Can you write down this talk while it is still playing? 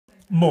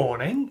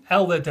Morning,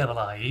 how the devil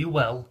are you?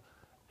 Well,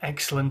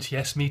 excellent,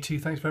 yes, me too,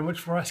 thanks very much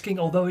for asking,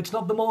 although it's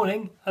not the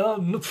morning.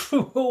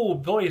 Oh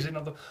boy, is it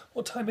not the...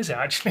 What time is it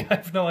actually? I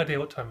have no idea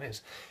what time it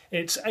is.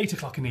 It's 8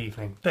 o'clock in the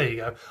evening, there you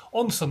go,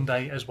 on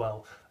Sunday as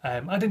well.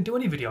 I didn't do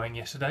any videoing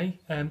yesterday,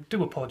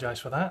 do apologise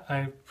for that.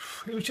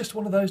 It was just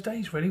one of those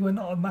days really, where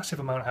not a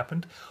massive amount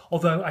happened,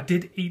 although I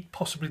did eat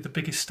possibly the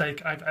biggest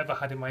steak I've ever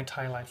had in my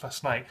entire life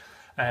last night.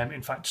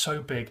 In fact,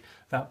 so big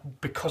that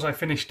because I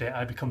finished it,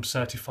 I become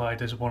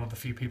certified as one of the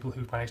few people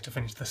who managed to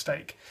finish the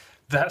steak.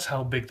 That's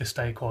how big the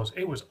steak was.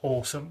 It was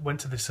awesome. Went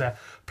to this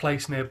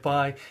place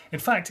nearby. In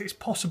fact, it's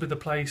possibly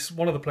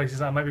one of the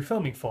places I might be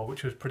filming for,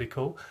 which was pretty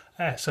cool.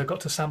 So I got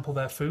to sample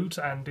their foods,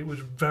 and it was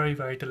very,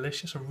 very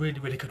delicious. A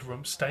really, really good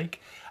rump steak,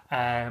 it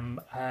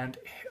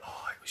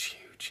was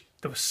huge.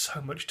 There was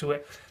so much to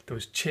it. There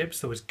was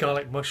chips, there was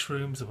garlic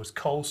mushrooms, there was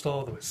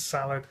coleslaw, there was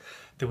salad,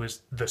 there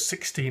was the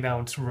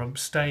 16-ounce rump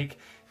steak.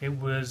 It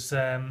was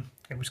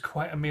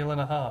quite a meal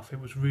and a half. It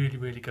was really,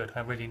 really good.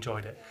 I really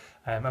enjoyed it.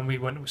 And we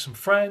went with some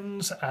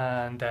friends,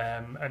 and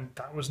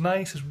that was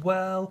nice as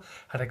well.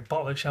 Had a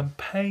bottle of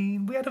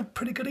champagne. We had a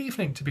pretty good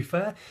evening, to be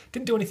fair.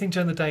 Didn't do anything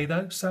during the day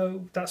though,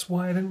 so that's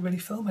why I didn't really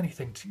film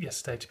anything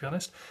yesterday, to be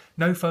honest.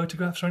 No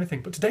photographs or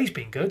anything. But today's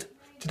been good.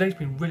 Today's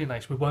been really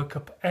nice. We woke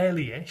up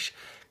early-ish,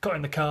 got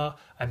in the car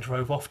and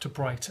drove off to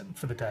Brighton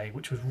for the day,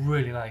 which was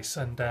really nice,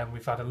 and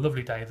we've had a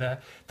lovely day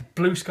there. The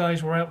blue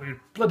skies were out. We were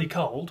bloody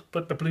cold,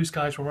 but the blue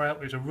skies were out.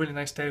 It was a really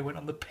nice day. We went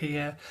on the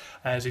pier.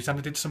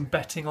 Susanna did some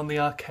betting on the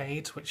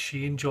arcades, which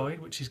she enjoyed,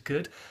 which is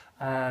good.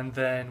 And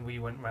then we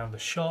went round the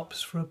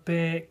shops for a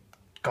bit.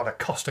 Got a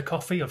Costa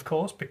coffee, of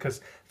course, because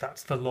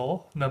that's the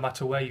law. No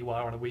matter where you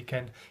are on a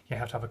weekend, you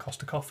have to have a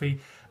Costa coffee.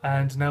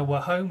 And now we're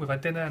home, we've had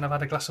dinner, and I've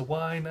had a glass of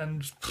wine,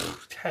 and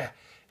yeah,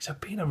 it's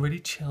been a really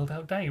chilled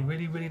out day,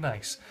 really, really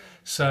nice.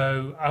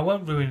 So I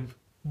won't ruin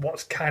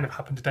what's kind of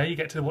happened today. You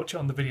get to watch it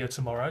on the video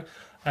tomorrow.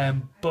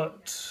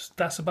 But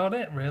that's about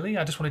it, really.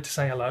 I just wanted to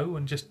say hello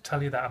and just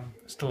tell you that I'm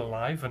still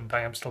alive and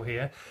I am still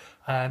here.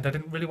 And I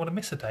didn't really want to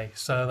miss a day,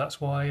 so that's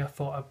why I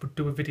thought I would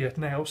do a video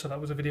now, so that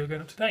was a video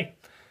going up today.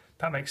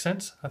 That makes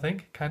sense, I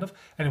think, kind of.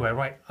 Anyway,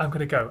 right, I'm going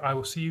to go. I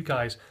will see you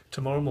guys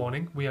tomorrow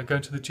morning. We are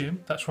going to the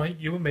gym. That's right,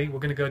 you and me, we're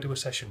going to go do a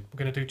session. We're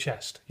going to do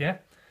chest, yeah?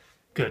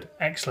 Good,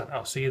 excellent.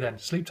 I'll see you then.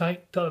 Sleep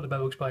tight, don't let the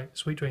bell bugs bite,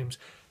 sweet dreams,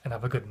 and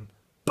have a good one.